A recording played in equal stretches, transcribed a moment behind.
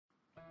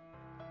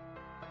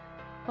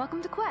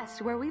Welcome to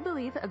Quest, where we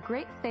believe a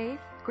great faith,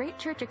 great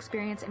church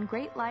experience, and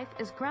great life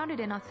is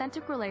grounded in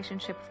authentic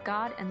relationship with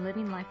God and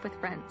living life with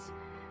friends.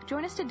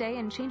 Join us today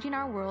in changing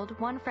our world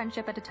one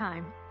friendship at a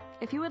time.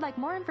 If you would like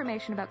more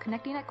information about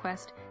connecting at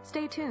Quest,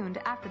 stay tuned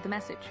after the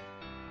message.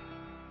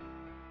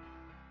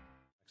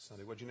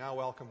 Sunday. Would you now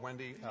welcome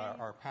Wendy,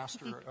 our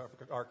pastor,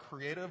 our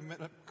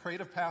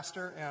creative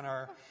pastor, and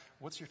our,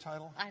 what's your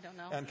title? I don't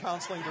know. And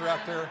counseling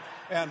director,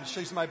 and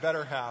she's my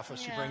better half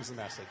as she brings the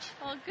message.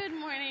 Well, good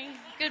morning.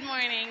 Good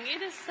morning.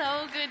 It is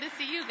so good to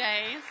see you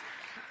guys.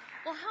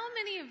 Well, how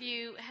many of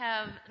you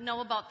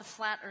know about the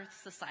Flat Earth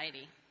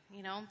Society?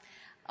 You know?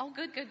 Oh,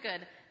 good.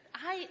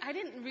 I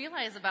didn't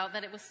realize about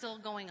that it was still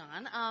going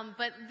on,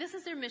 but this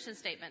is their mission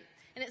statement.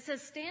 And it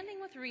says, standing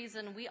with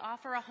reason, we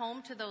offer a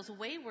home to those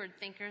wayward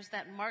thinkers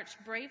that march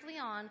bravely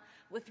on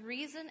with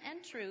reason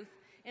and truth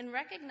in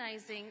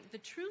recognizing the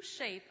true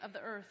shape of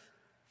the earth,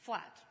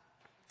 flat.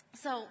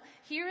 So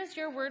here is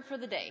your word for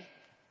the day,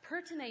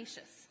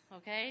 pertinacious,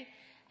 okay?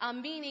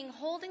 Meaning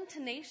holding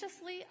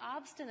tenaciously,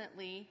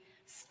 obstinately,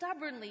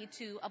 stubbornly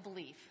to a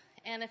belief.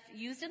 And if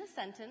used in a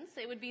sentence,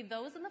 it would be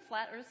those in the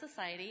Flat Earth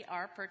Society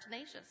are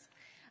pertinacious.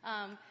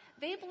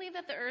 They believe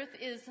that the Earth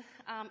is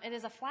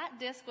a flat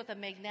disk with a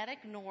magnetic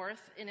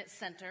north in its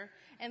center,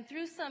 and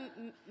through some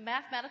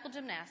mathematical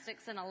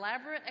gymnastics and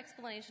elaborate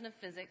explanation of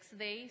physics,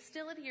 they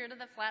still adhere to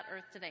the flat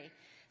Earth today.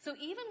 So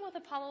even with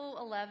Apollo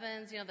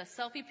 11's, the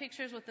selfie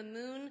pictures with the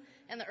moon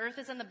and the Earth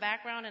is in the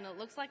background and it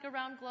looks like a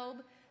round globe,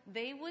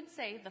 they would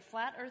say the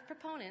flat Earth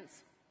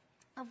proponents,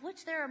 of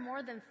which there are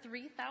more than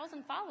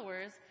 3,000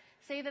 followers,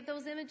 say that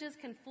those images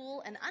can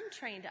fool an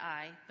untrained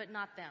eye, but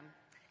not them,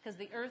 because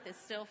the Earth is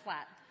still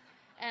flat.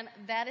 And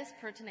that is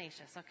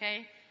pertinacious,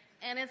 okay?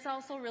 And it's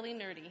also really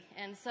nerdy.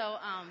 And so,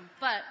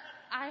 but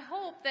I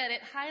hope that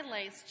it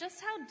highlights just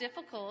how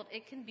difficult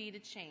it can be to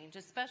change,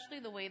 especially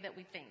the way that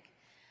we think.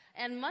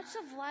 And much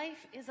of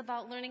life is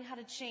about learning how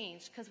to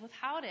change, because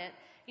without it,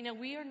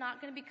 we are not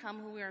going to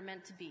become who we are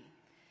meant to be.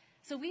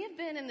 So we have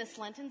been in this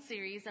Lenten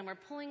series, and we're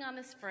pulling on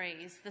this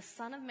phrase, the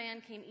Son of Man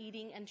came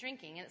eating and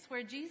drinking. And it's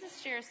where Jesus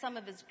shares some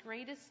of his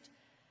greatest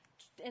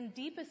and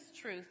deepest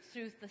truth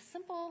through the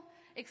simple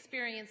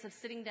experience of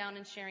sitting down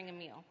and sharing a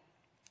meal.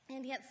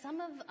 And yet some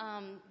of,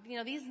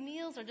 these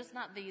meals are just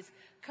not these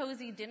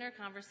cozy dinner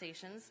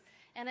conversations.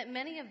 And at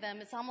many of them,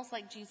 it's almost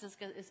like Jesus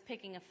is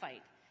picking a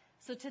fight.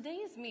 So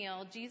today's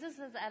meal, Jesus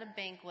is at a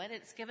banquet.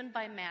 It's given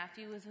by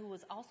Matthew, who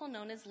was also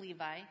known as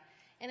Levi.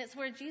 And it's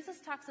where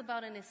Jesus talks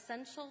about an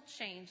essential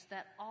change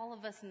that all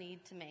of us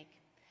need to make.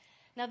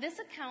 Now, this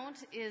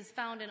account is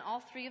found in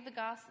three of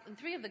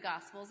the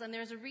Gospels, and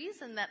there's a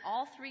reason that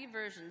all three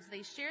versions,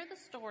 they share the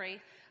story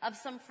of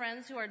some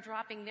friends who are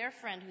dropping their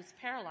friend who's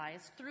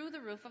paralyzed through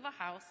the roof of a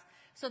house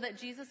so that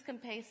Jesus can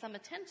pay some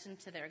attention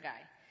to their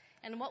guy.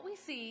 And what we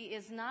see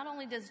is not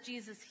only does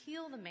Jesus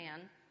heal the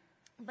man,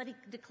 but he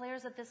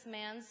declares that this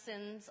man's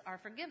sins are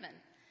forgiven.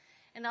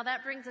 And now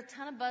that brings a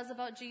ton of buzz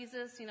about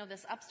Jesus,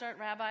 this upstart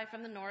rabbi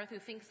from the north who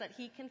thinks that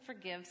he can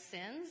forgive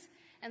sins.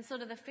 And so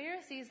to the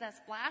Pharisees, that's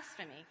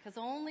blasphemy, because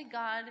only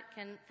God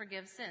can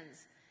forgive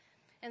sins.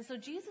 And so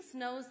Jesus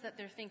knows that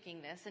they're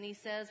thinking this, and he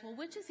says, well,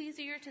 which is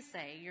easier to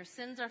say, your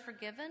sins are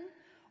forgiven,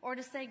 or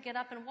to say, get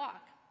up and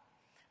walk?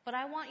 But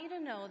I want you to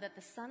know that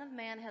the Son of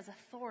Man has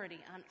authority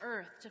on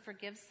earth to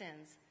forgive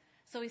sins.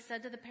 So he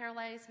said to the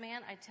paralyzed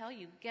man, I tell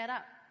you, get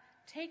up,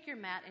 take your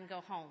mat, and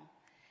go home.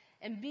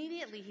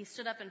 Immediately he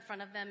stood up in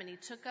front of them, and he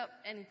took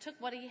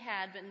what he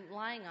had been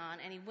lying on,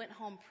 and he went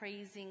home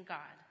praising God.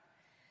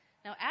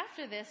 Now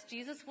after this,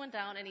 Jesus went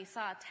down and he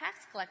saw a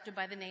tax collector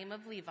by the name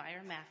of Levi,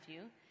 or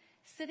Matthew,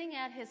 sitting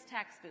at his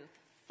tax booth.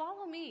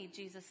 Follow me,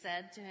 Jesus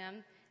said to him,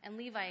 and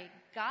Levi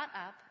got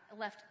up,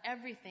 left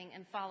everything,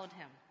 and followed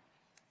him.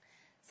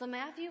 So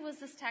Matthew was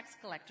this tax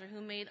collector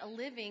who made a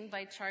living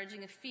by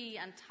charging a fee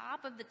on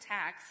top of the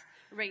tax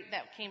rate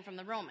that came from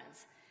the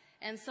Romans.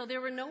 And so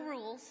there were no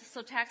rules,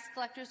 so tax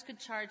collectors could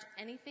charge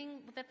anything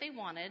that they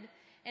wanted,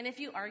 and if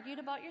you argued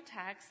about your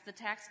tax, the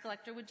tax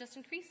collector would just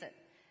increase it.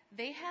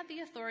 They had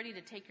the authority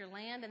to take your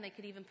land, and they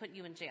could even put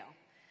you in jail.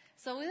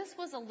 So this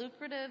was a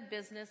lucrative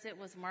business. It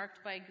was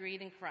marked by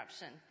greed and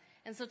corruption.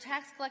 And so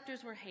tax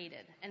collectors were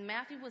hated. And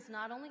Matthew was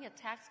not only a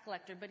tax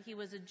collector, but he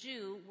was a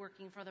Jew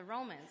working for the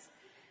Romans.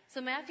 So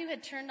Matthew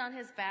had turned on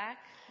his back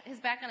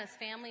on his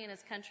family and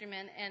his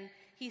countrymen, and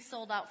he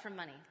sold out for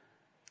money.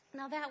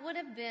 Now that would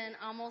have been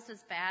almost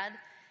as bad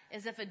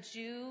as if a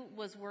Jew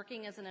was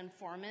working as an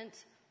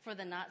informant for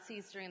the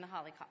Nazis during the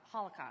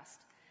Holocaust.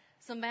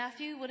 So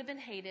Matthew would have been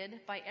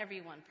hated by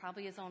everyone,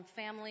 probably his own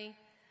family,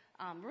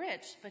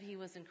 rich, but he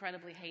was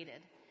incredibly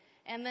hated.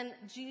 And then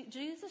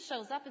Jesus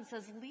shows up and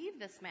says, leave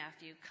this,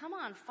 Matthew. Come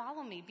on,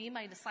 follow me, be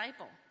my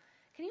disciple.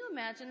 Can you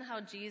imagine how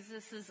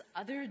Jesus'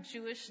 other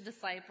Jewish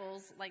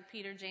disciples, like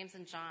Peter, James,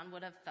 and John,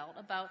 would have felt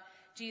about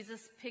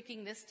Jesus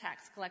picking this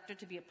tax collector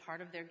to be a part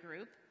of their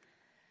group?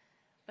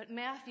 But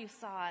Matthew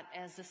saw it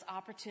as this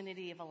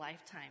opportunity of a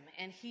lifetime,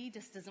 and he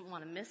just doesn't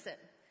want to miss it.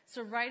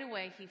 So right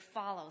away, he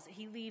follows.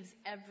 He leaves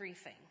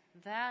everything.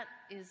 That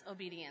is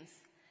obedience.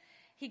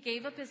 He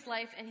gave up his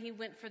life and he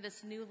went for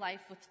this new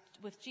life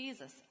with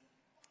Jesus.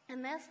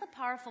 And that's the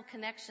powerful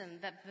connection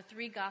that the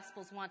three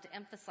Gospels want to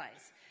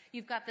emphasize.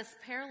 You've got this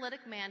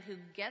paralytic man who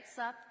gets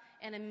up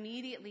and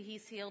immediately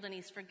he's healed and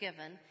he's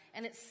forgiven.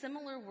 And it's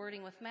similar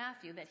wording with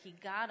Matthew, that he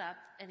got up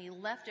and he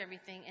left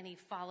everything and he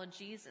followed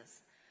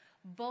Jesus.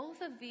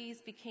 Both of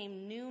these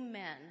became new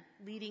men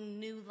leading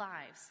new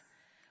lives,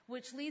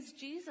 which leads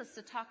Jesus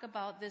to talk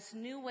about this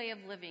new way of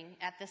living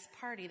at this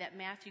party that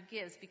Matthew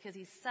gives because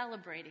he's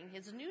celebrating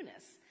his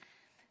newness.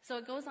 So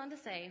it goes on to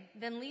say,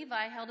 then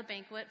Levi held a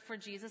banquet for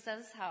Jesus at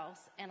his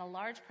house, and a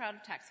large crowd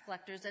of tax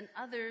collectors and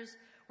others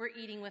were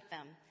eating with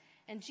them.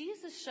 And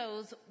Jesus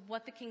shows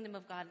what the kingdom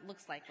of God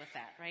looks like with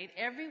that, right?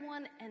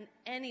 Everyone and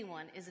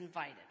anyone is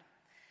invited.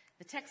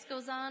 The text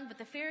goes on, but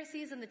the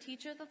Pharisees and the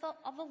teachers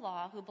of the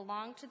law who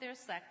belonged to their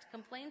sect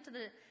complained to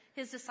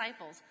his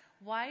disciples,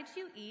 why do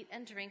you eat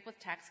and drink with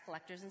tax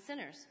collectors and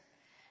sinners?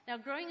 Now,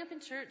 growing up in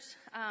church,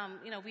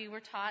 we were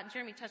taught,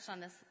 Jeremy touched on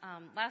this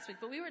last week,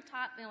 but we were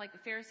taught, like the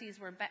Pharisees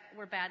were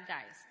bad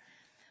guys.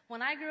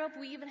 When I grew up,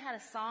 we even had a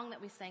song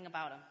that we sang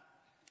about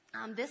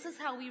them. This is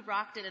how we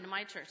rocked it in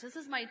my church. This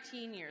is my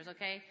teen years,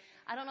 okay?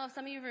 I don't know if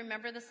some of you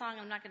remember the song.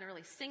 I'm not going to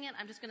really sing it.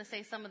 I'm just going to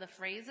say some of the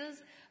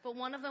phrases. But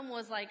one of them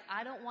was like,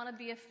 I don't want to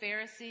be a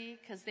Pharisee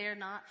because they're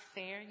not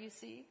fair, you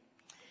see.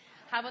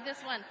 How about this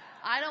one?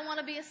 I don't want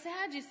to be a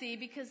Sadducee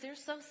because they're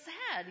so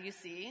sad, you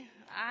see.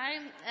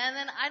 And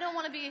then I don't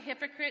want to be a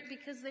hypocrite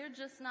because they're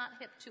just not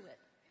hip to it.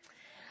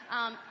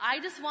 I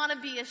just want to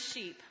be a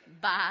sheep.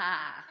 Bah.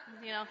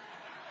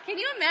 Can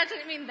you imagine?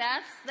 I mean,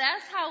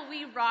 that's how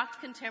we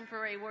rocked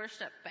contemporary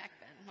worship back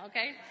then,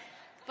 okay?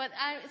 But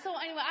so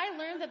anyway, I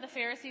learned that the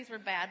Pharisees were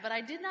bad, but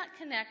I did not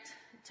connect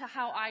to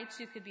how I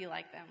too could be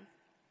like them.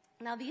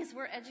 Now, these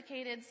were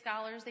educated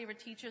scholars. They were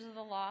teachers of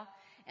the law,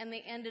 and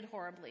they ended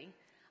horribly.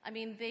 I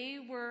mean, they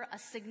were a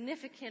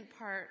significant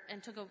part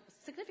and took a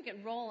significant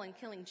role in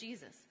killing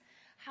Jesus.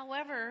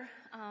 However,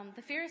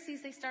 the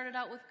Pharisees, they started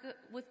out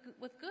with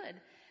good.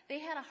 They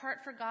had a heart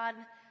for God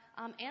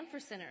and for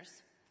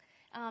sinners.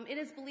 It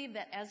is believed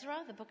that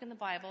Ezra, the book in the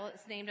Bible,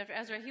 is named after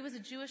Ezra. He was a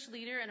Jewish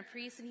leader and a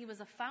priest, and he was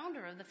a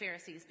founder of the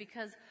Pharisees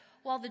because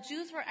while the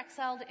Jews were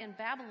exiled in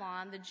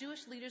Babylon, the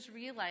Jewish leaders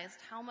realized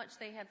how much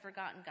they had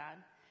forgotten God.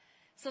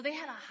 So they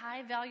had a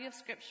high value of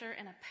Scripture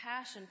and a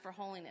passion for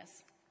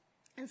holiness.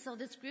 And so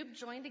this group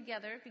joined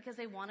together because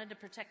they wanted to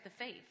protect the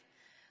faith.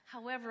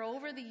 However,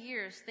 over the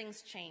years,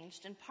 things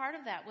changed, and part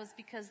of that was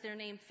because their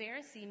name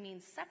Pharisee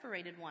means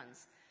separated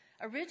ones,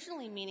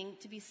 originally meaning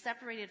to be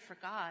separated for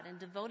God and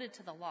devoted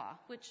to the law,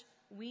 which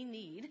we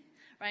need,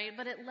 right?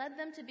 But it led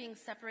them to being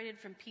separated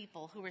from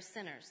people who were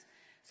sinners.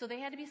 So they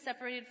had to be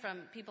separated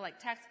from people like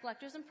tax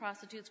collectors and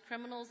prostitutes,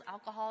 criminals,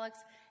 alcoholics,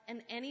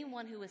 and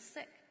anyone who was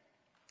sick.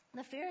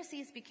 The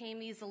Pharisees became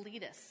these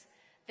elitists.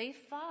 They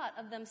thought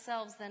of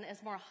themselves then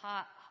as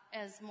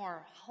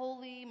more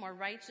holy, more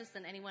righteous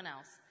than anyone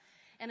else.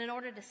 And in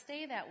order to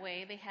stay that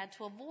way, they had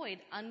to avoid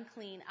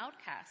unclean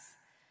outcasts.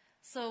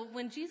 So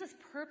when Jesus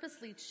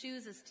purposely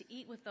chooses to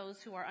eat with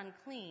those who are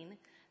unclean,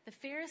 the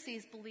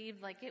Pharisees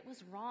believed like it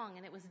was wrong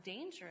and it was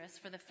dangerous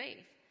for the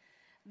faith.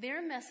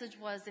 Their message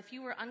was if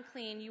you were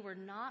unclean, you were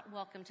not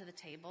welcome to the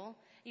table.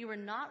 You were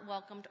not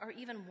welcomed or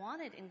even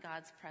wanted in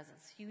God's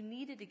presence. You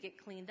needed to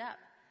get cleaned up.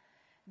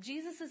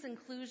 Jesus'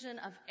 inclusion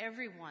of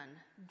everyone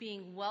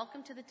being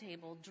welcome to the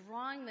table,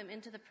 drawing them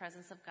into the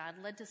presence of God,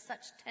 led to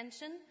such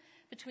tension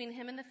between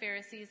him and the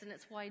Pharisees, and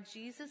it's why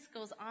Jesus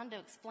goes on to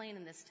explain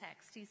in this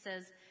text. He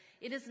says,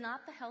 it is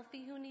not the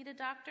healthy who need a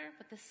doctor,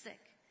 but the sick.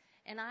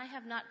 And I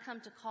have not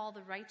come to call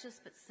the righteous,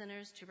 but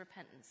sinners to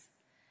repentance.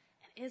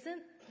 And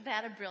isn't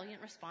that a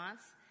brilliant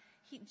response?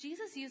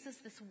 Jesus uses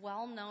this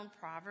well-known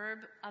proverb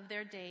of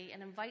their day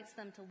and invites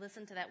them to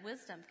listen to that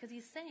wisdom because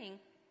he's saying,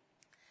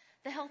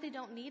 the healthy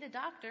don't need a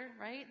doctor,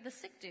 right? The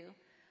sick do.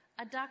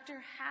 A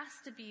doctor has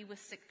to be with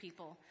sick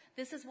people.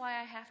 This is why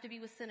I have to be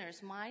with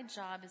sinners. My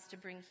job is to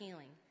bring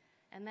healing.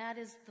 And that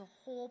is the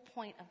whole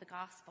point of the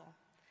gospel.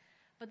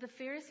 But the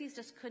Pharisees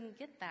just couldn't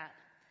get that.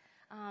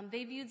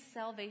 They viewed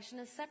salvation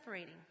as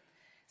separating.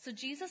 So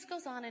Jesus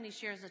goes on and he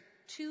shares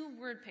two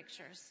word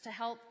pictures to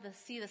help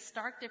see the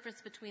stark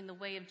difference between the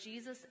way of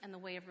Jesus and the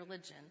way of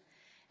religion,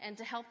 and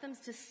to help them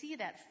to see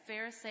that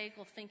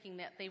Pharisaical thinking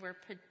that they were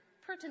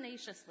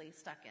pertinaciously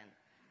stuck in.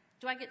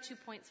 Do I get 2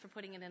 points for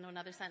putting it into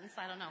another sentence?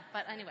 I don't know.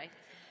 But anyway,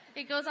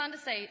 it goes on to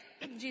say,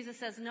 Jesus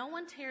says, no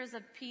one tears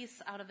a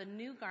piece out of a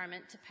new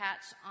garment to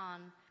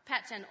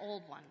patch an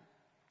old one.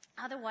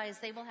 Otherwise,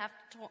 they will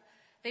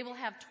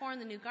have torn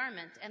the new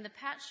garment, and the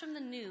patch from the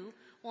new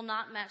will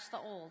not match the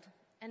old.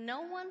 And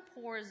no one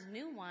pours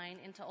new wine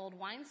into old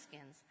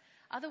wineskins.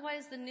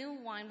 Otherwise, the new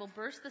wine will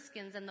burst the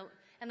skins, and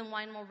the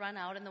wine will run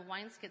out, and the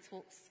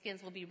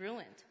wineskins will be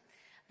ruined.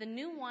 The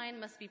new wine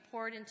must be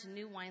poured into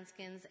new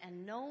wineskins,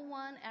 and no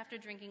one, after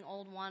drinking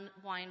old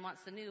wine,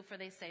 wants the new, for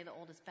they say the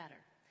old is better.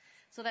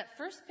 So that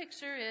first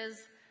picture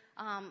is,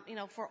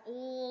 for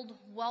old,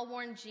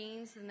 well-worn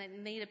jeans and they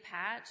need a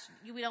patch.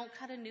 We don't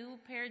cut a new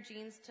pair of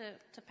jeans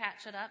to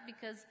patch it up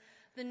because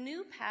the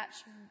new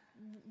patch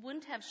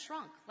wouldn't have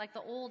shrunk like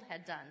the old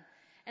had done.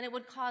 and it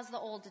would cause the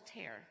old to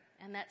tear.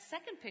 And that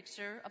second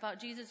picture about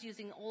Jesus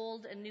using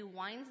old and new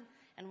wines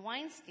and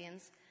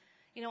wineskins,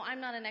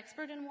 I'm not an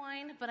expert in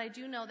wine, but I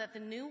do know that the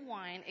new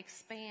wine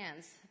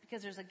expands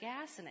because there's a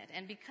gas in it.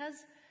 And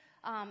because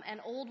an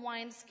old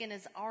wineskin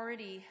is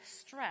already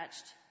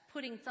stretched,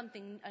 putting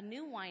a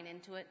new wine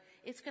into it,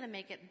 it's going to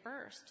make it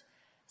burst.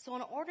 So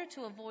in order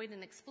to avoid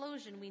an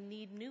explosion, we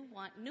need new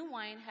wine. New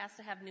wine has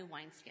to have new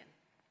wineskin.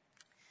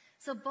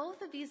 So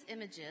both of these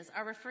images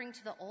are referring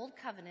to the Old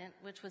Covenant,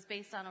 which was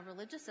based on a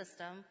religious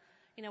system,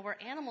 where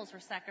animals were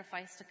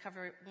sacrificed to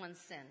cover one's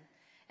sin.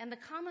 And the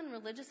common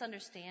religious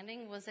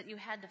understanding was that you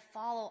had to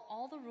follow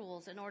all the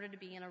rules in order to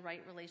be in a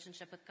right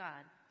relationship with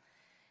God.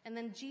 And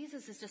then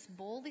Jesus is just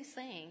boldly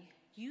saying,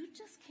 you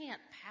just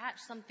can't patch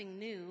something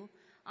new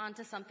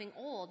onto something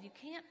old. You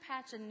can't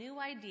patch a new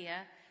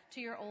idea to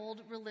your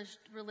old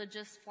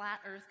religious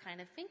flat earth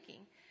kind of thinking.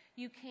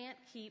 You can't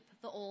keep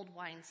the old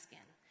wineskin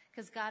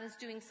because God is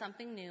doing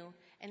something new,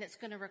 and it's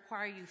going to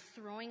require you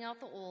throwing out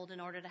the old in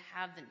order to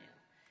have the new.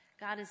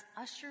 God is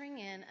ushering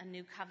in a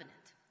new covenant.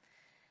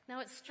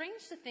 Now, it's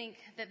strange to think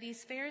that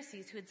these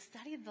Pharisees who had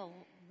studied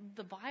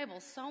the Bible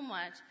so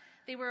much,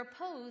 they were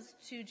opposed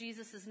to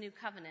Jesus' new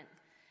covenant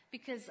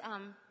because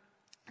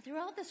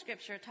throughout the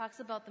scripture, it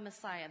talks about the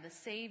Messiah, the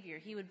Savior.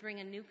 He would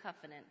bring a new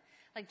covenant.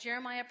 Like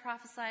Jeremiah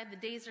prophesied, the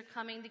days are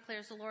coming,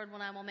 declares the Lord,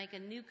 when I will make a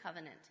new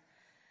covenant.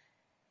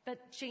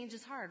 But change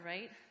is hard,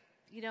 right?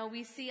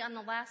 We see on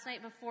the last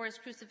night before his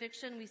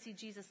crucifixion, we see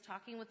Jesus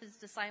talking with his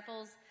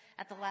disciples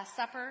at the Last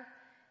Supper,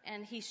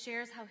 and he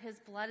shares how his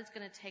blood is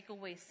going to take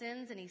away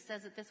sins, and he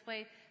says it this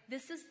way,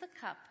 this is the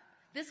cup.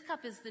 This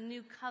cup is the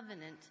new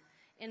covenant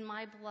in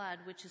my blood,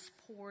 which is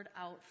poured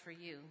out for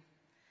you.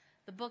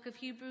 The book of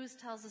Hebrews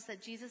tells us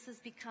that Jesus has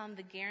become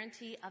the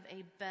guarantee of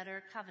a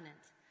better covenant.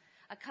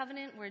 A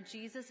covenant where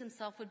Jesus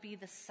himself would be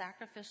the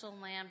sacrificial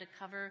lamb to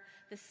cover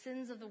the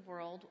sins of the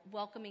world,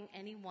 welcoming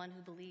anyone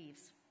who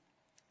believes.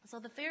 So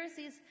the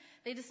Pharisees,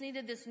 they just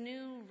needed this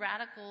new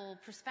radical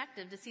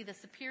perspective to see the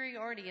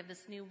superiority of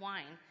this new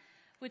wine,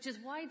 which is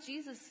why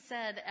Jesus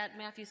said at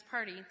Matthew's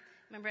party,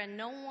 remember, and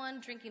no one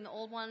drinking the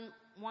old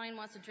wine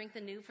wants to drink the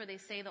new, for they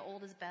say the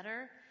old is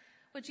better.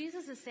 What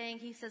Jesus is saying,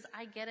 he says,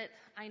 I get it.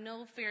 I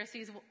know,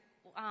 Pharisees,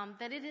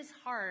 that it is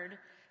hard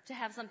to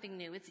have something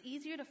new. It's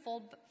easier to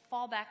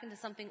fall back into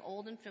something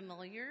old and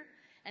familiar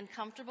and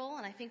comfortable,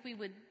 and I think we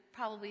would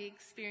probably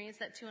experience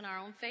that too in our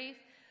own faith,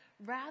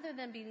 rather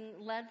than being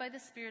led by the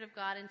Spirit of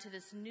God into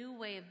this new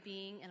way of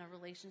being in a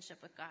relationship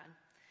with God.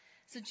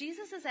 So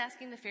Jesus is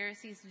asking the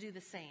Pharisees to do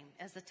the same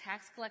as the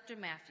tax collector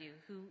Matthew,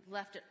 who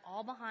left it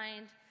all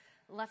behind,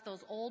 left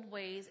those old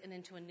ways and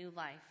into a new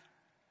life.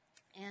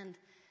 And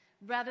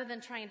rather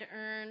than trying to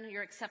earn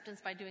your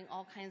acceptance by doing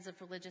all kinds of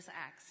religious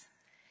acts.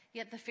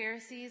 Yet the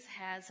Pharisees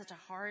had such a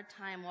hard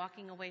time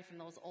walking away from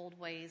those old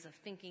ways of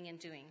thinking and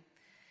doing.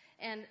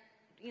 And,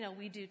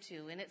 we do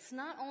too. And it's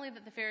not only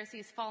that the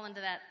Pharisees fall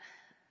into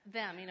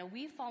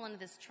we fall into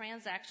this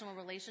transactional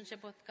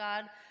relationship with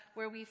God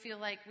where we feel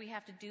like we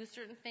have to do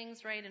certain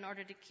things, right, in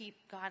order to keep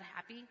God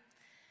happy.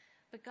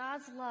 But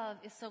God's love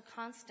is so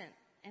constant,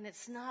 and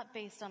it's not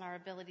based on our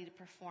ability to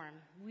perform.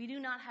 We do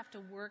not have to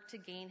work to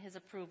gain his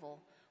approval.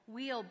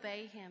 We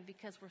obey him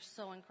because we're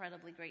so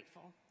incredibly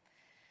grateful.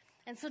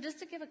 And so just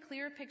to give a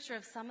clearer picture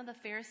of some of the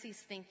Pharisees'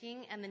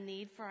 thinking and the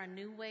need for our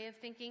new way of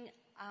thinking,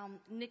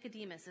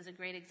 Nicodemus is a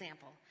great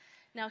example.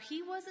 Now,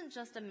 he wasn't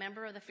just a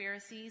member of the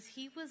Pharisees,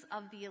 he was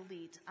of the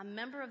elite, a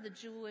member of the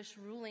Jewish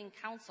ruling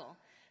council.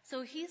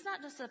 So he's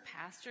not just a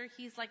pastor,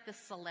 he's like the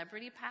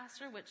celebrity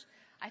pastor, which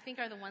I think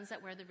are the ones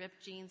that wear the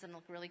ripped jeans and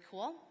look really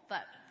cool.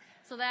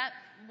 So that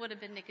would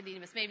have been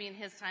Nicodemus, maybe in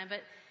his time.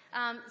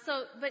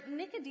 But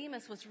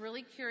Nicodemus was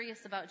really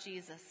curious about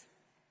Jesus.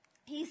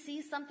 He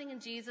sees something in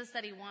Jesus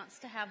that he wants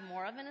to have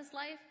more of in his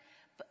life,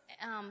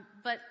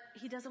 but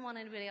he doesn't want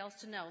anybody else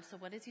to know. So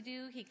what does he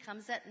do? He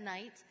comes at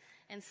night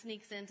and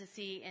sneaks in to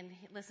see and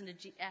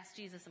ask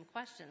Jesus some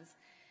questions.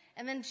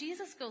 And then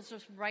Jesus goes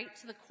just right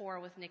to the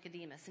core with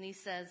Nicodemus, and he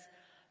says,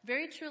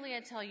 very truly I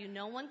tell you,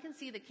 no one can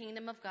see the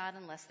kingdom of God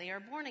unless they are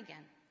born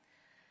again.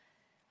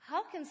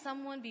 How can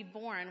someone be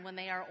born when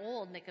they are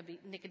old,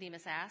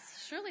 Nicodemus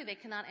asks. Surely they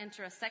cannot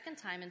enter a second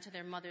time into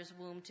their mother's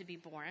womb to be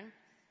born.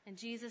 And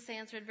Jesus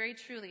answered, very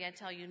truly, I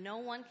tell you, no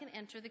one can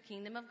enter the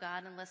kingdom of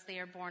God unless they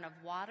are born of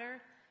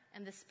water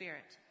and the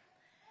Spirit.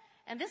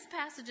 And this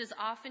passage is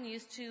often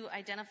used to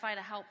identify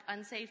to help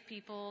unsaved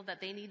people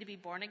that they need to be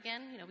born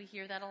again. We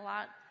hear that a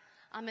lot.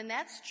 And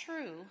that's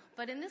true.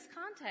 But in this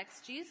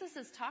context, Jesus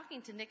is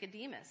talking to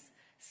Nicodemus,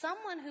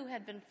 someone who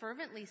had been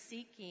fervently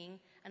seeking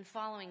and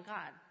following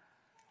God.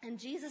 And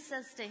Jesus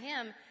says to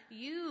him,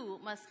 you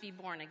must be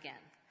born again.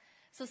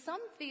 So some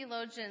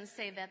theologians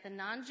say that the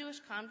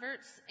non-Jewish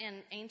converts in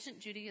ancient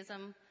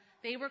Judaism,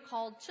 they were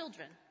called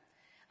children.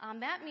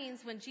 That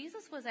means when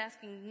Jesus was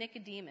asking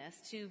Nicodemus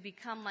to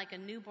become like a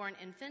newborn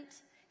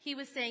infant, he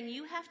was saying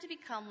you have to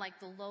become like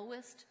the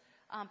lowest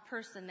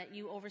person that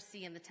you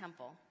oversee in the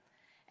temple.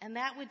 And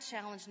that would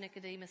challenge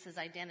Nicodemus's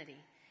identity.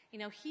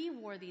 He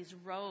wore these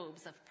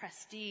robes of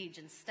prestige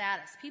and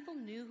status. People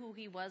knew who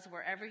he was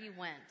wherever he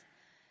went.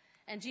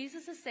 And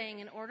Jesus is saying,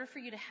 in order for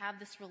you to have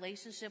this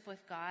relationship with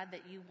God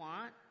that you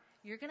want,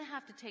 you're going to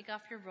have to take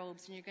off your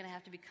robes and you're going to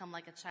have to become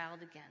like a child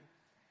again.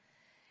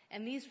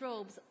 And these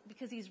robes,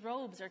 because these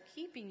robes are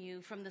keeping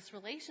you from this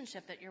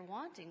relationship that you're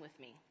wanting with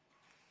me.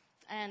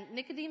 And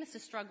Nicodemus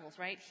struggles,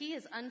 right? He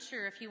is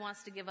unsure if he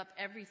wants to give up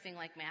everything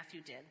like Matthew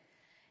did.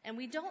 And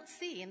we don't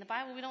see, in the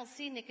Bible, we don't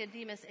see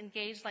Nicodemus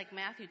engaged like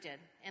Matthew did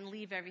and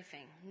leave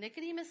everything.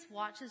 Nicodemus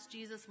watches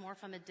Jesus more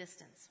from a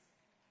distance.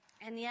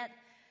 And yet,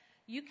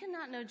 you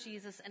cannot know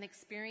Jesus and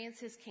experience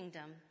his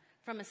kingdom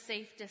from a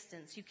safe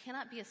distance. You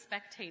cannot be a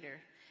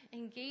spectator.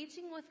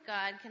 Engaging with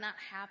God cannot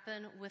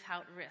happen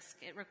without risk.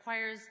 It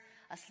requires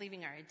us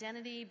leaving our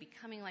identity,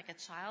 becoming like a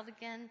child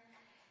again.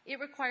 It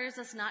requires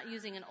us not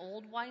using an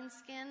old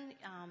wineskin.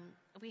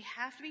 We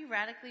have to be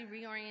radically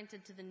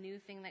reoriented to the new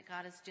thing that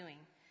God is doing.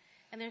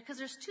 And because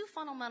there's two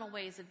fundamental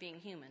ways of being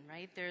human,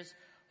 right?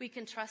 We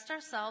can trust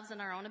ourselves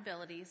and our own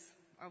abilities,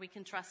 or we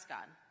can trust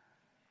God.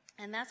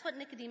 And that's what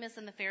Nicodemus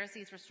and the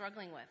Pharisees were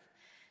struggling with.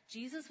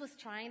 Jesus was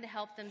trying to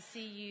help them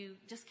see you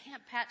just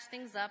can't patch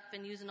things up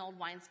and use an old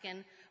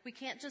wineskin. We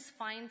can't just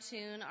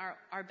fine-tune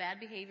our bad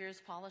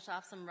behaviors, polish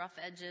off some rough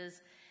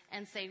edges,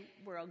 and say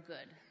we're all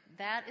good.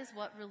 That is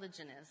what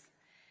religion is.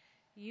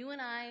 You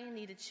and I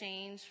need to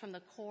change from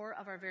the core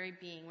of our very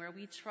being, where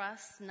we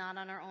trust not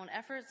on our own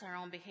efforts, our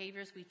own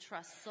behaviors. We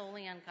trust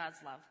solely on God's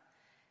love.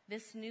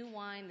 This new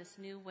wine, this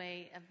new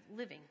way of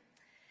living.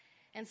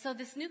 And so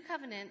this new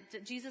covenant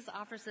that Jesus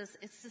offers us,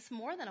 it's just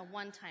more than a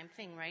one-time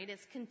thing, right?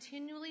 It's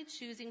continually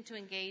choosing to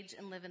engage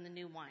and live in the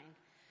new wine.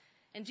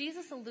 And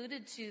Jesus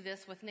alluded to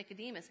this with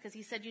Nicodemus because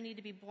he said you need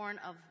to be born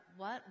of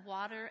what?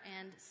 Water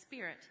and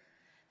spirit.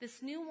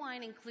 This new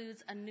wine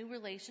includes a new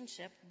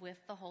relationship with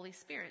the Holy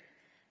Spirit,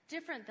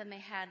 different than they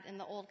had in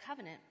the old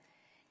covenant.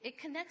 It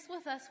connects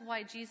with us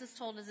why Jesus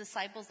told his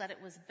disciples that it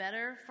was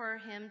better for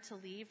him to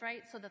leave,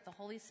 right? So that the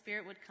Holy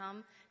Spirit would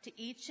come to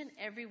each and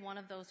every one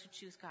of those who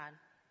choose God.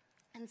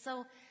 And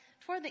so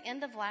toward the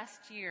end of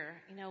last year,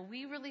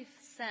 we really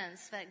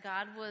sensed that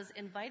God was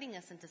inviting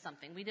us into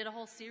something. We did a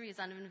whole series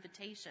on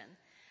invitation,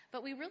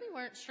 but we really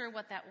weren't sure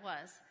what that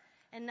was.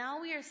 And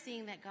now we are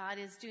seeing that God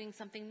is doing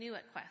something new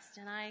at Quest,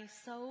 and I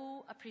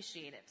so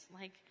appreciate it.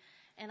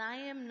 And I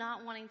am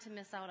not wanting to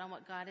miss out on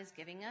what God is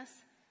giving us.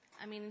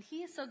 I mean,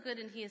 he is so good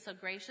and he is so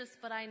gracious,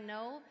 but I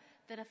know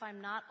that if I'm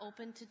not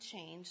open to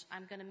change,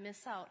 I'm going to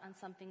miss out on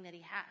something that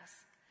he has.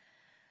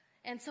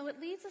 And so it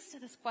leads us to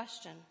this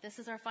question. This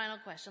is our final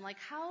question.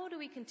 How do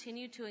we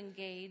continue to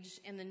engage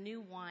in the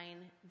new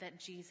wine that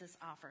Jesus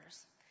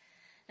offers?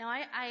 Now,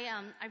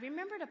 I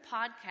remembered a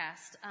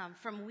podcast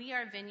from We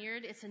Are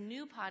Vineyard. It's a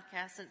new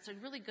podcast. It's a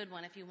really good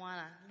one if you want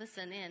to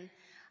listen in,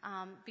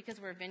 because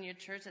we're a Vineyard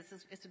church.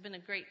 It's been a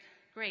great.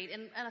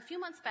 And a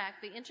few months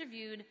back, they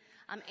interviewed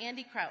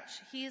Andy Crouch.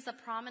 He is a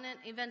prominent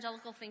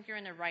evangelical thinker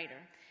and a writer.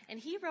 And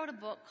he wrote a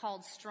book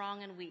called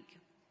Strong and Weak.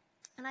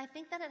 And I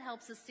think that it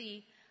helps us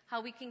see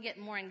how we can get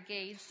more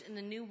engaged in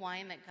the new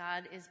wine that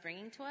God is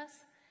bringing to us.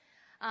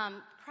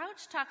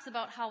 Crouch talks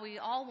about how we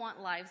all want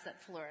lives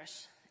that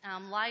flourish,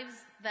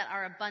 lives that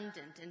are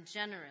abundant and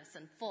generous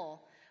and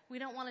full. We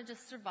don't want to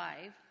just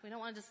survive. We don't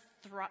want to just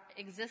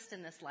exist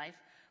in this life.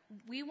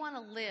 We want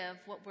to live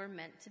what we're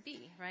meant to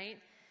be, right?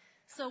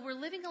 So we're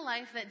living a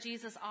life that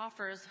Jesus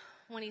offers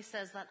when he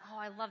says that,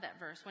 I love that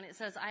verse, when it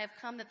says, I have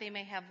come that they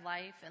may have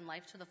life and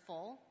life to the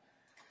full.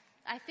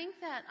 I think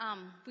that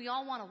we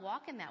all want to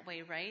walk in that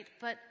way, right?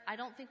 But I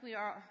don't think we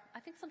are. I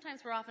think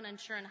sometimes we're often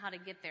unsure on how to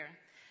get there.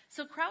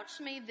 So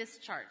Crouch made this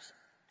chart,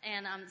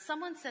 and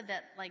someone said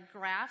that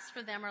graphs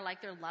for them are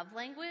like their love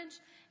language,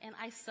 and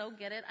I so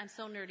get it. I'm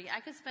so nerdy. I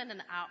could spend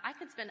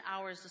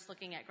hours just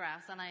looking at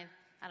graphs, and I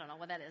don't know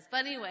what that is.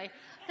 But anyway,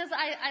 because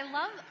I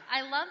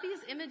love these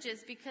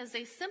images because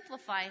they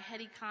simplify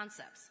heady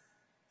concepts.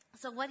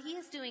 So what he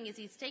is doing is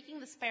he's taking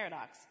this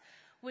paradox,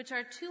 which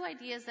are two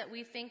ideas that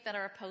we think that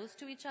are opposed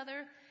to each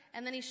other,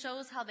 and then he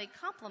shows how they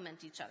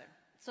complement each other.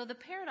 So the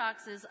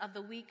paradoxes of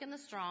the weak and the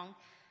strong,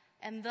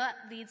 and that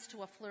leads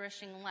to a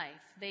flourishing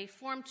life. They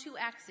form two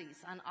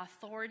axes on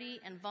authority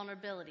and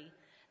vulnerability,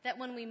 that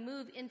when we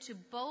move into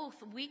both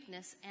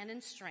weakness and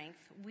in strength,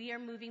 we are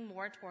moving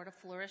more toward a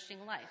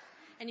flourishing life.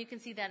 And you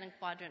can see that in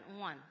quadrant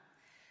 1.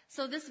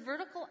 So this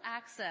vertical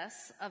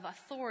axis of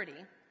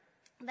authority,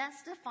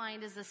 that's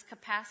defined as this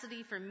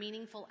capacity for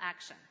meaningful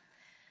action.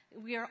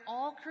 We are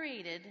all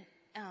created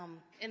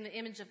in the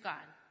image of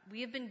God.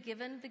 We have been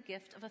given the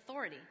gift of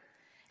authority.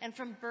 And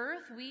from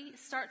birth, we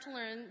start to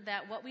learn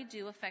that what we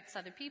do affects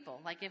other people.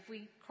 Like if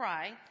we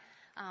cry,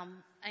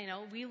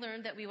 we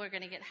learn that we were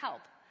going to get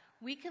help.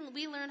 We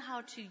learn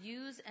how to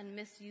use and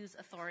misuse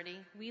authority.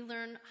 We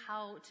learn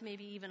how to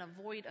maybe even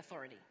avoid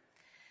authority.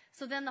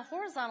 So then the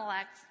horizontal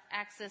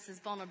axis is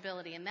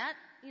vulnerability. And that,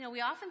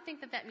 we often think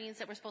that means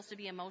that we're supposed to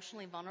be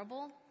emotionally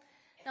vulnerable.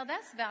 Now,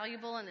 that's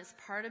valuable and it's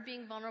part of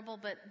being vulnerable,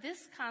 but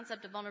this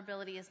concept of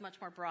vulnerability is much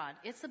more broad.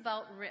 It's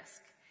about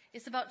risk.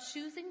 It's about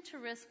choosing to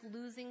risk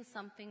losing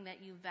something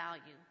that you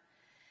value.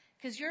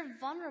 Because you're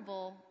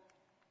vulnerable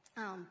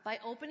by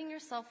opening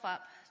yourself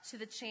up to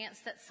the chance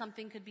that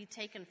something could be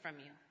taken from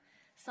you.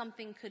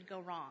 something could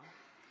go wrong.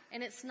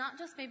 And it's not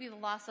just maybe the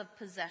loss of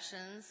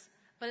possessions,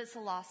 but it's a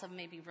loss of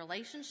maybe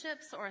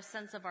relationships or a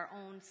sense of our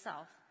own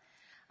self.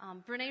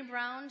 Brene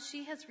Brown,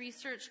 she has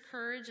researched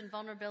courage and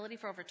vulnerability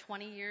for over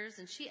 20 years,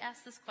 and she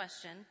asked this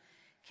question: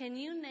 can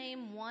you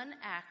name one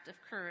act of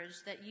courage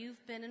that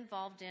you've been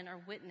involved in or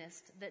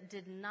witnessed that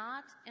did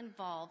not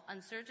involve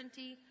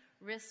uncertainty,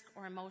 risk,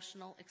 or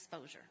emotional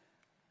exposure?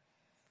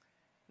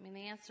 I mean,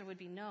 the answer would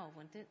be no,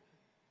 wouldn't it?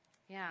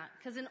 Yeah,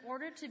 because in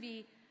order to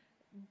be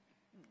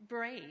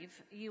brave,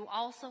 you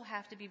also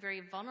have to be very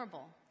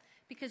vulnerable,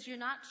 because you're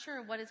not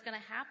sure what is going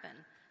to happen,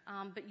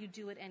 but you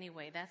do it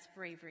anyway. That's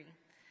bravery.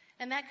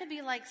 And that could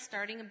be like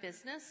starting a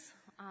business,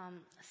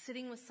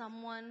 sitting with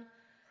someone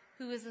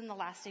who is in the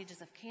last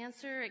stages of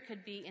cancer. It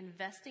could be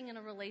investing in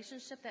a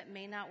relationship that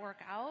may not work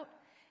out.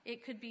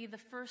 It could be the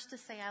first to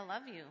say, I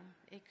love you.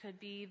 It could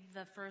be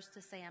the first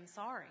to say, I'm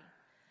sorry.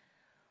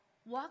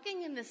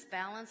 Walking in this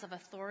balance of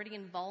authority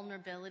and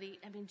vulnerability,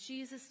 I mean,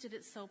 Jesus did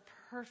it so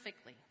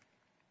perfectly.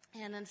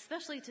 And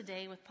especially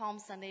today, with Palm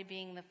Sunday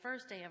being the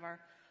first day of our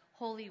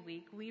Holy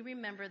Week, we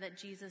remember that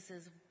Jesus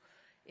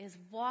is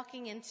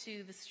walking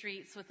into the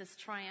streets with this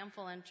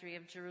triumphal entry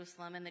of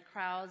Jerusalem, and the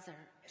crowds are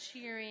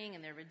cheering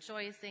and they're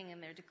rejoicing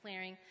and they're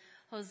declaring,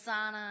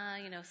 Hosanna,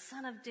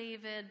 Son of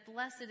David,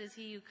 blessed is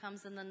he who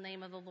comes in the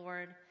name of the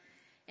Lord.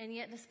 And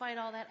yet, despite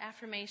all that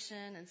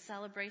affirmation and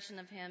celebration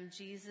of him,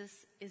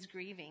 Jesus is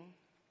grieving,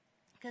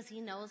 because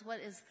he knows what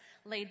is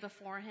laid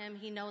before him.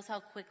 He knows how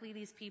quickly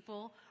these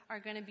people are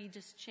going to be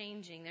just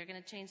changing. They're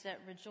going to change that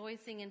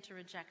rejoicing into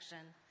rejection.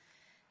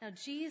 Now,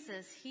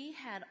 Jesus, he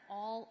had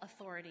all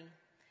authority,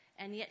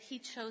 and yet he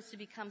chose to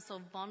become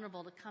so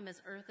vulnerable, to come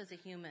as earth as a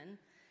human,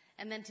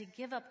 and then to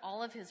give up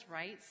all of his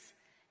rights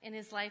in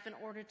his life in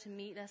order to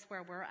meet us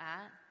where we're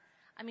at.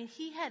 I mean,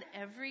 he had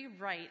every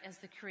right as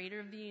the creator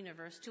of the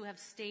universe to have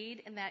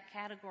stayed in that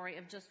category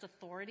of just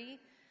authority,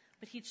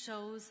 but he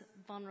chose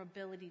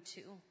vulnerability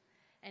too.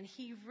 And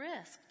he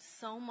risked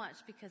so much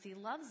because he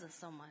loves us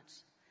so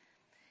much.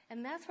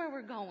 And that's where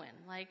we're going.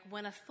 Like,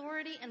 when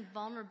authority and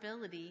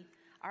vulnerability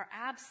are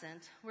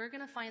absent, we're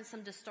going to find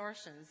some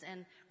distortions.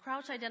 And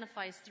Crouch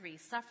identifies 3: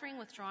 suffering,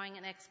 withdrawing,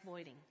 and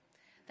exploiting.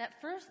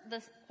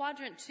 The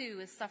quadrant 2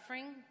 is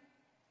suffering.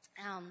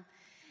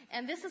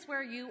 And this is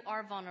where you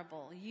are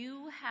vulnerable.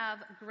 You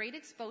have great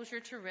exposure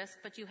to risk,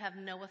 but you have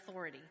no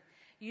authority.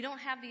 You don't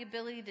have the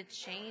ability to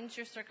change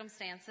your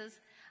circumstances.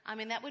 I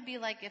mean, that would be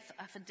like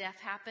if a death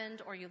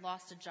happened or you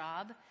lost a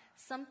job.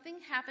 Something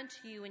happened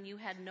to you and you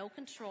had no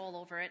control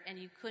over it, and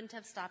you couldn't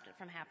have stopped it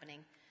from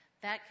happening.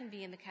 That can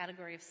be in the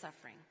category of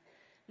suffering.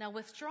 Now,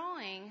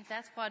 withdrawing,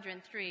 that's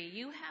quadrant 3.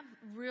 You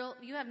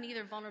have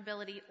neither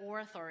vulnerability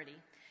or authority.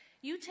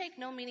 You take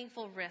no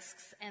meaningful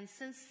risks, and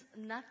since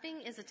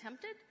nothing is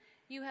attempted,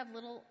 you have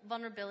little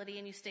vulnerability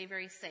and you stay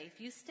very safe.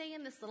 You stay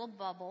in this little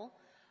bubble,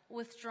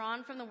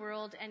 withdrawn from the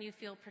world, and you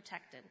feel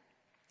protected.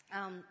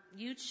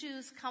 You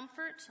choose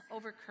comfort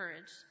over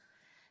courage.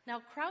 Now,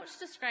 Crouch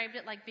described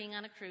it like being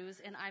on a cruise,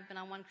 and I've been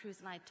on one cruise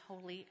and I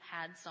totally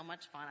had so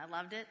much fun. I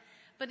loved it.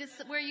 But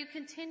it's where you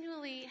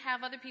continually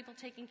have other people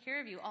taking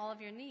care of you, all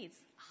of your needs.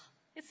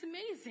 It's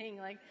amazing.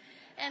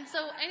 And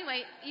so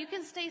anyway, you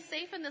can stay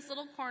safe in this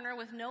little corner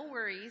with no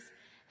worries,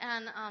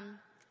 and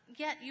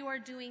yet you're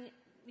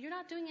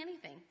not doing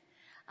anything,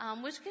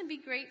 which can be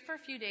great for a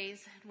few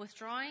days.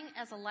 Withdrawing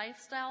as a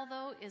lifestyle,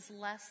 though, is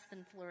less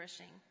than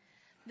flourishing.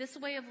 This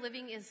way of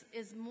living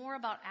is more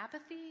about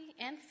apathy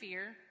and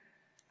fear,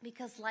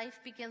 because life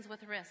begins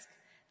with risk.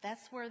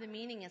 That's where the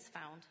meaning is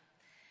found.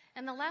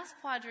 And the last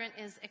quadrant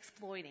is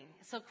exploiting.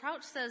 So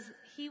Crouch says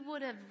he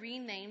would have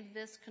renamed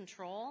this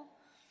control,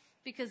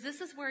 because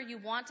this is where you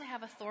want to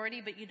have authority,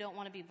 but you don't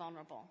want to be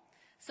vulnerable.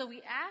 So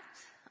we act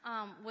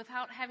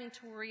without having to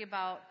worry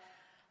about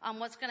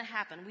what's going to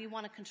happen. We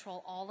want to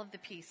control all of the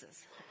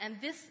pieces. And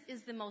this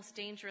is the most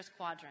dangerous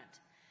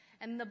quadrant.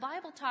 And the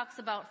Bible talks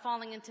about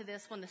falling into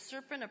this when the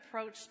serpent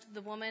approached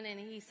the woman and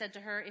he said to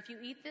her, if you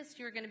eat this,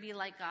 you're going to be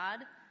like God.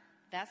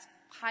 That's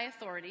high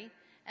authority.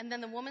 And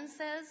then the woman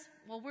says,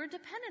 well, we're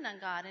dependent on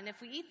God, and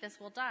if we eat this,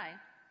 we'll die.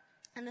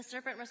 And the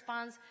serpent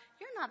responds,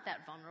 you're not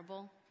that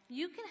vulnerable.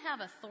 You can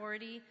have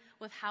authority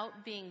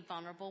without being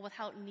vulnerable,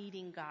 without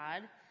needing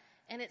God.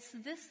 And it's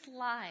this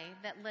lie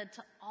that led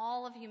to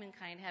all of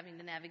humankind having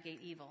to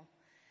navigate evil.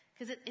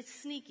 Because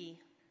it's sneaky.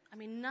 I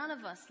mean, none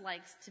of us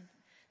likes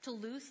to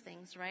lose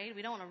things, right?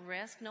 We don't want to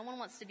risk. No one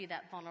wants to be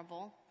that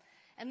vulnerable.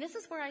 And this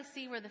is where I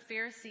see where the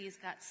Pharisees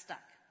got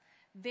stuck.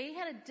 They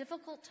had a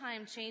difficult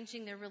time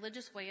changing their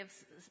religious way of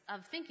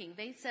thinking.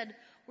 They said,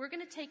 we're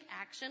going to take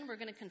action. We're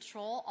going to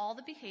control all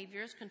the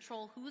behaviors,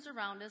 control who's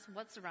around us,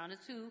 what's around us,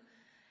 who,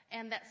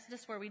 and that's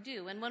just where we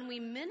do. And when we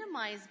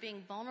minimize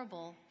being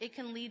vulnerable, it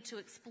can lead to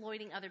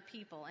exploiting other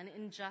people and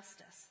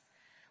injustice.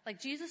 Like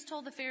Jesus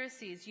told the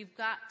Pharisees, you've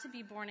got to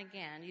be born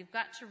again. You've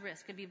got to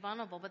risk and be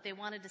vulnerable, but they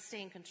wanted to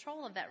stay in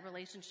control of that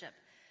relationship.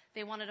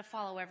 They wanted to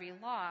follow every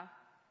law.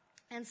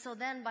 And so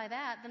then by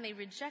that, then they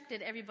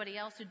rejected everybody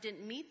else who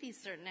didn't meet these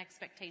certain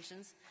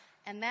expectations.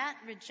 And that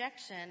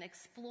rejection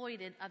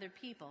exploited other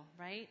people,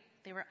 right?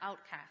 They were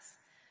outcasts.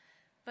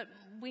 But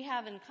we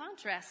have in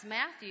contrast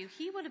Matthew.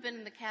 He would have been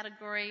in the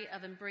category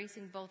of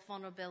embracing both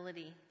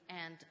vulnerability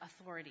and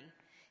authority.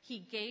 He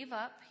gave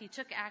up, he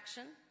took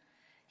action,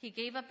 he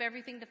gave up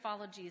everything to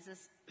follow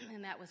Jesus,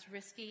 and that was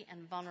risky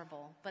and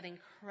vulnerable, but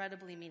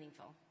incredibly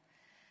meaningful.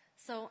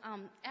 So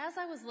as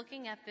I was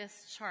looking at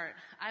this chart,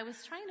 I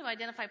was trying to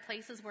identify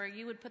places where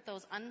you would put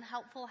those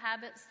unhelpful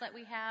habits that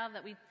we have,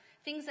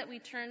 things that we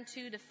turn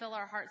to fill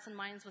our hearts and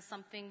minds with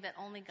something that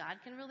only God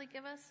can really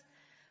give us.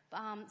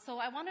 So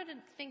I wanted to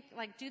think,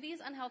 like, do these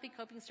unhealthy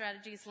coping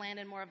strategies land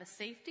in more of a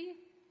safety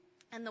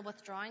and the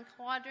withdrawing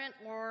quadrant,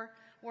 or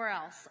where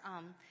else?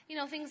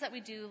 Things that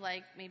we do,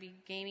 like maybe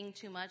gaming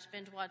too much,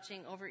 binge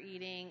watching,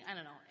 overeating, I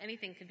don't know,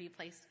 anything could be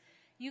placed.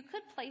 You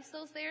could place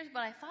those there, but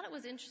I thought it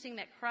was interesting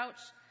that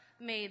Crouch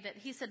made that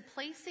he said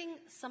placing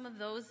some of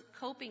those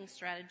coping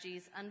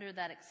strategies under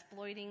that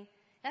exploiting,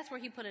 that's where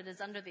he put it, is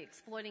under the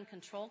exploiting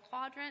control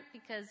quadrant,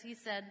 because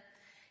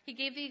he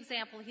gave the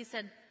example, he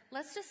said,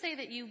 let's just say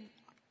that you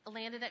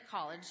landed at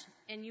college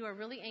and you are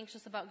really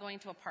anxious about going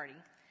to a party.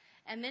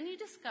 And then you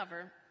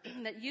discover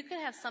that you could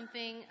have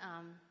something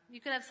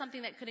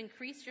that could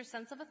increase your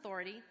sense of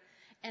authority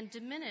and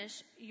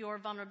diminish your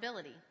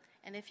vulnerability.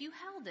 And if you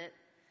held it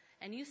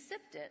and you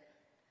sipped it,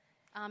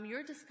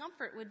 your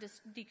discomfort would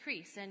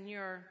decrease and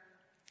your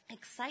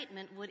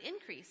excitement would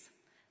increase.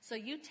 So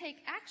you take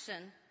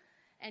action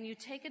and you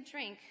take a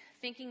drink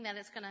thinking that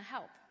it's going to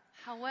help.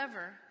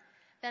 However,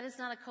 that is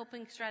not a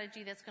coping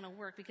strategy that's going to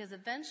work, because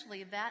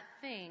eventually that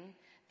thing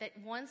that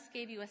once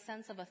gave you a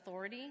sense of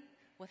authority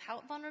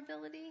without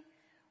vulnerability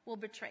will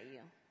betray you.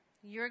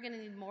 You're going to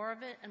need more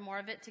of it and more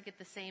of it to get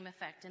the same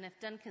effect. And if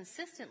done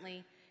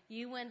consistently,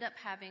 you end up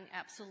having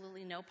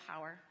absolutely no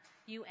power.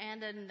 You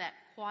end in that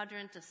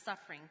quadrant of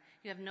suffering.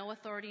 You have no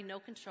authority, no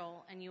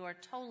control, and you are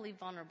totally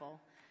vulnerable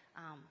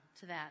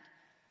to that.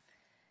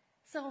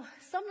 So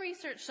some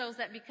research shows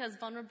that because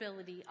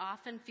vulnerability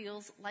often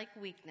feels like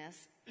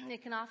weakness,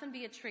 it can often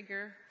be a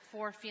trigger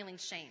for feeling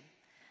shame.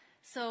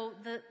 So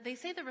they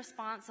say the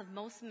response of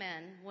most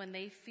men when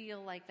they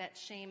feel like that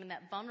shame and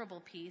that vulnerable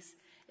piece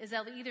is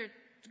they'll either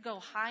go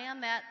high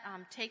on that,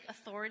 take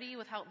authority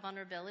without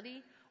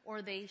vulnerability,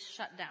 or they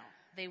shut down,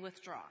 they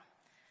withdraw.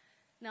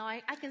 Now,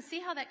 I can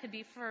see how that could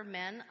be for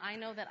men. I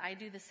know that I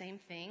do the same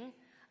thing.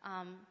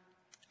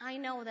 I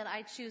know that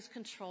I choose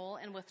control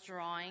and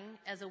withdrawing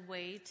as a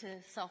way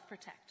to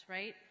self-protect,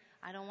 right?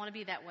 I don't want to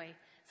be that way.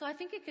 So I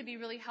think it could be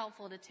really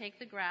helpful to take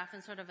the graph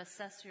and sort of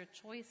assess your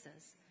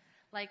choices.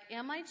 Like,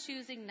 am I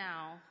choosing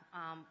now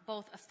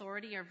both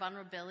authority or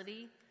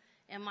vulnerability?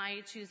 Am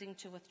I choosing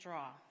to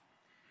withdraw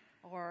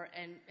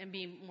and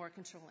be more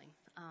controlling?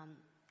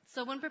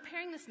 So when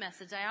preparing this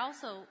message, I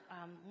also,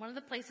 one of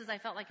the places I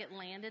felt like it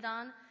landed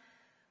on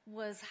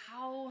was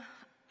how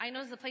I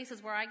know the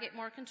places where I get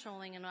more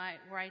controlling and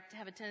where I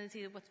have a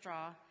tendency to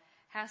withdraw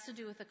has to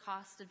do with the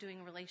cost of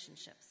doing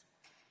relationships.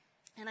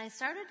 And I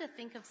started to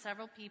think of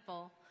several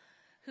people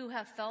who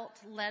have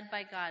felt led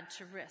by God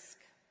to risk.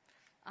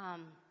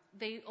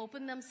 They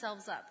opened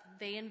themselves up.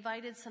 They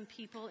invited some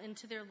people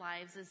into their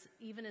lives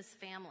even as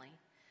family.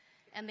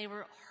 And they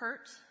were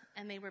hurt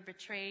and they were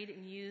betrayed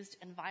and used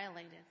and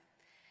violated.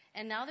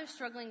 And now they're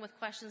struggling with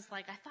questions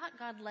like, I thought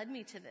God led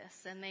me to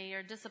this. And they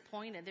are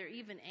disappointed. They're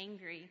even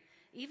angry,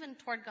 even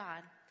toward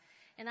God.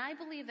 And I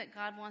believe that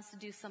God wants to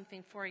do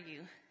something for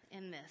you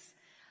in this.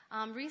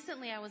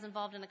 Recently, I was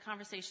involved in a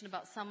conversation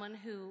about someone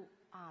who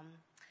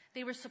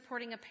they were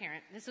supporting a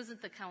parent. This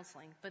wasn't the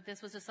counseling, but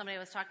this was just somebody I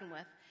was talking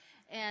with.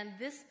 And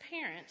this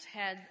parent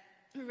had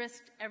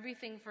risked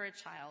everything for a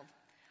child,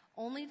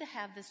 only to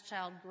have this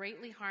child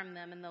greatly harm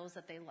them and those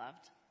that they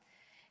loved.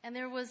 And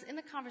in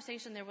the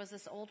conversation, there was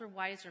this older,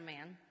 wiser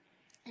man,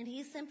 and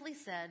he simply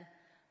said,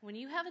 when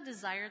you have a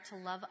desire to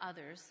love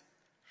others,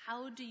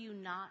 how do you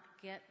not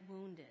get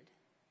wounded?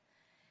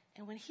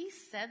 And when he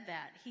said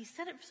that, he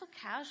said it so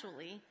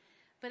casually,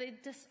 but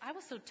I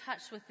was so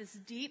touched with this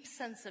deep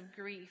sense of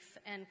grief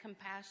and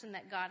compassion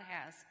that God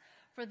has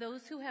for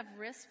those who have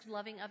risked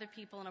loving other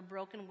people in a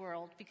broken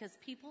world, because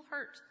people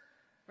hurt,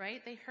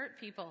 right? They hurt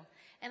people.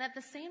 And at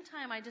the same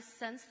time, I just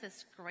sensed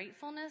this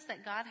gratefulness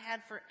that God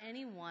had for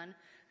anyone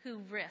who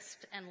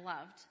risked and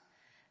loved.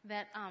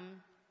 That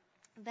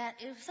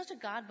it was such a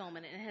God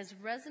moment, and it has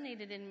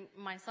resonated in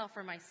myself,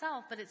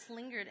 but it's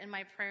lingered in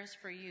my prayers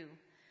for you.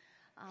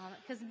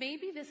 Because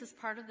maybe this is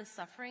part of the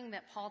suffering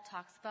that Paul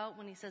talks about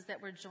when he says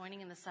that we're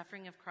joining in the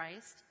suffering of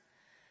Christ.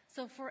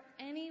 So for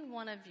any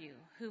one of you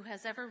who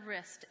has ever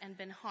risked and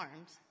been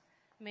harmed,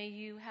 may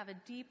you have a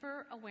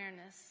deeper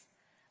awareness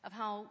of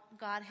how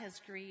God has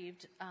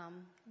grieved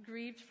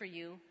for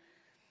you,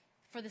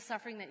 for the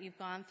suffering that you've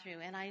gone through.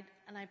 And I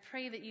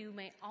pray that you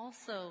may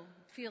also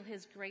feel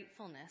his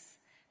gratefulness,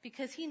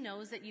 because he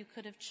knows that you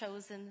could have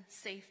chosen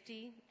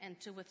safety and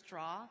to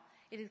withdraw.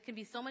 It can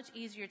be so much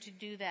easier to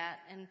do that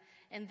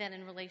and then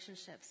in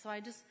relationships. So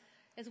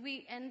as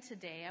we end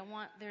today, I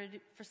want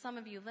for some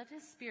of you, let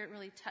his Spirit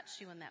really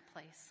touch you in that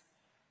place.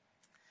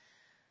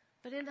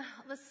 But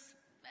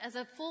as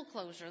a full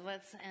closure,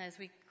 as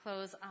we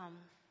close,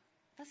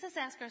 let's just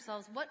ask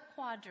ourselves, what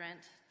quadrant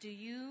do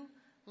you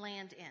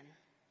land in?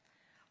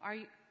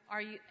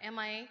 Am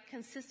I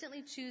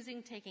consistently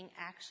choosing taking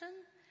action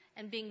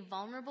and being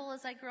vulnerable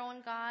as I grow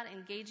in God,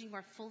 engaging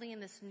more fully in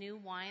this new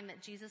wine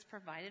that Jesus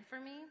provided for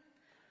me?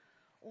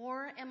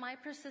 Or am I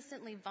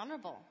persistently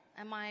vulnerable?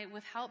 Am I,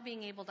 without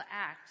being able to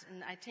act,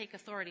 and I take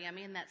authority, I'm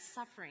in that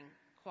suffering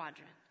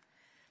quadrant?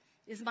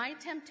 Is my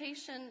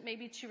temptation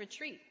maybe to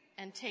retreat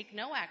and take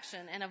no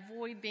action and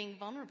avoid being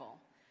vulnerable?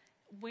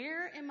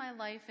 Where in my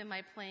life am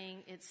I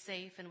playing it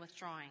safe and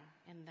withdrawing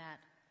in that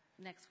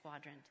next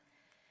quadrant?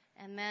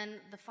 And then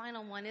the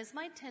final one is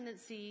my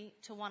tendency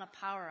to want to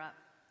power up,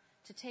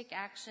 to take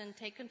action,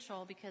 take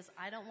control, because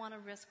I don't want to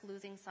risk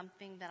losing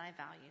something that I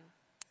value.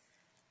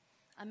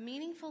 A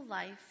meaningful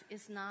life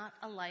is not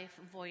a life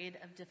void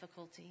of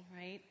difficulty,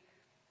 right?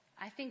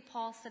 I think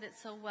Paul said it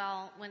so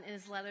well when in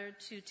his letter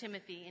to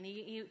Timothy, and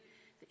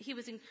he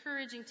was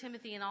encouraging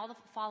Timothy and all the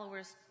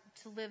followers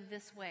to live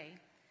this way,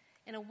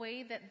 in a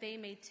way that they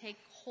may take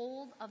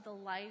hold of the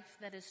life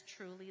that is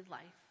truly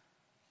life.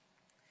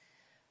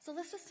 So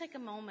let's just take a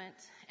moment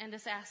and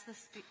just ask the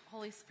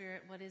Holy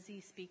Spirit, what is he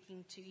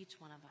speaking to each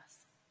one of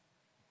us?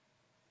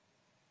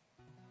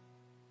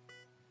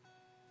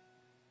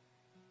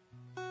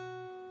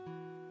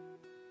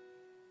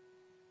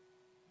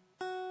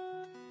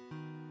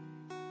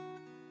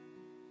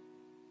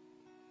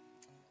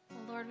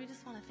 Lord, we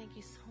just want to thank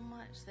you so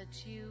much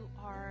that you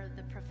are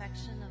the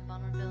perfection of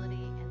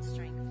vulnerability and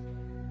strength.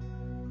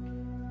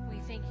 We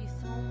thank you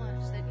so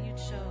much that you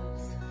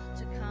chose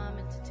to come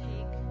and to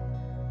take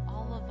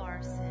all of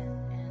our sin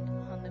and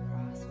on the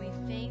cross. We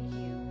thank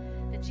you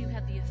that you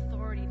had the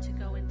authority to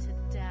go into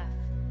death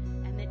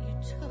and that you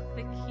took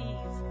the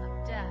keys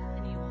of death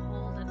and you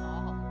hold it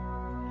all.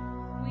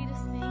 We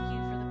just thank you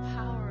for the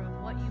power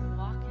of what you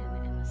walk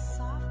in and the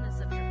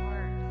softness of your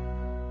heart.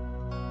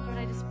 Lord,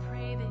 I just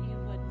pray that you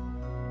would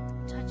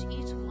touch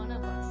each one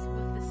of us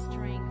with the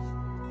strength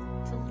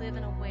to live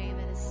in a way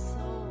that is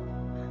so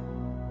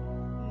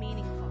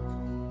meaningful,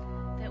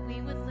 that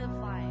we would live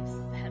lives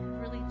that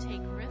really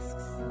take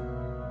risks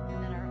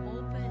and that are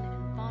open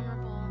and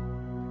vulnerable,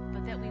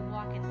 but that we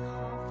walk in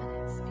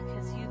confidence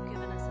because you've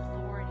given us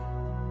authority.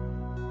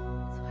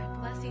 So I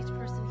bless each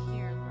person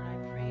here, Lord. I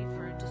pray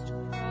for just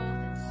growth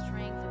and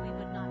strength, that we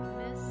would not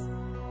miss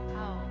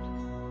out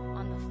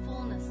on the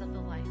fullness of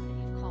the life that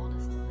you've called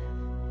us to live.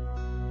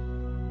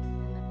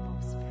 In the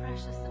most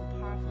precious and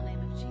powerful name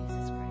of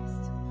Jesus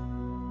Christ.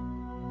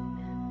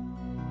 Amen.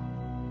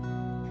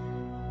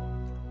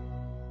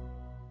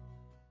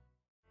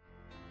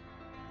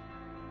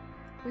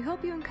 We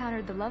hope you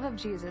encountered the love of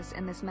Jesus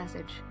in this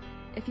message.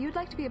 If you'd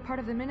like to be a part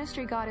of the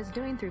ministry God is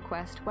doing through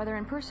Quest, whether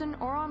in person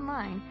or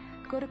online,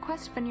 go to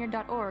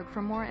questvineyard.org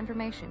for more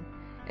information.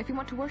 If you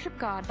want to worship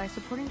God by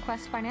supporting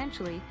Quest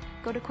financially,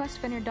 go to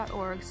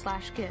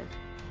questvineyard.org/give.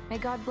 May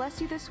God bless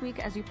you this week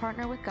as you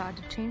partner with God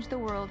to change the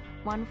world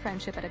one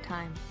friendship at a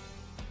time.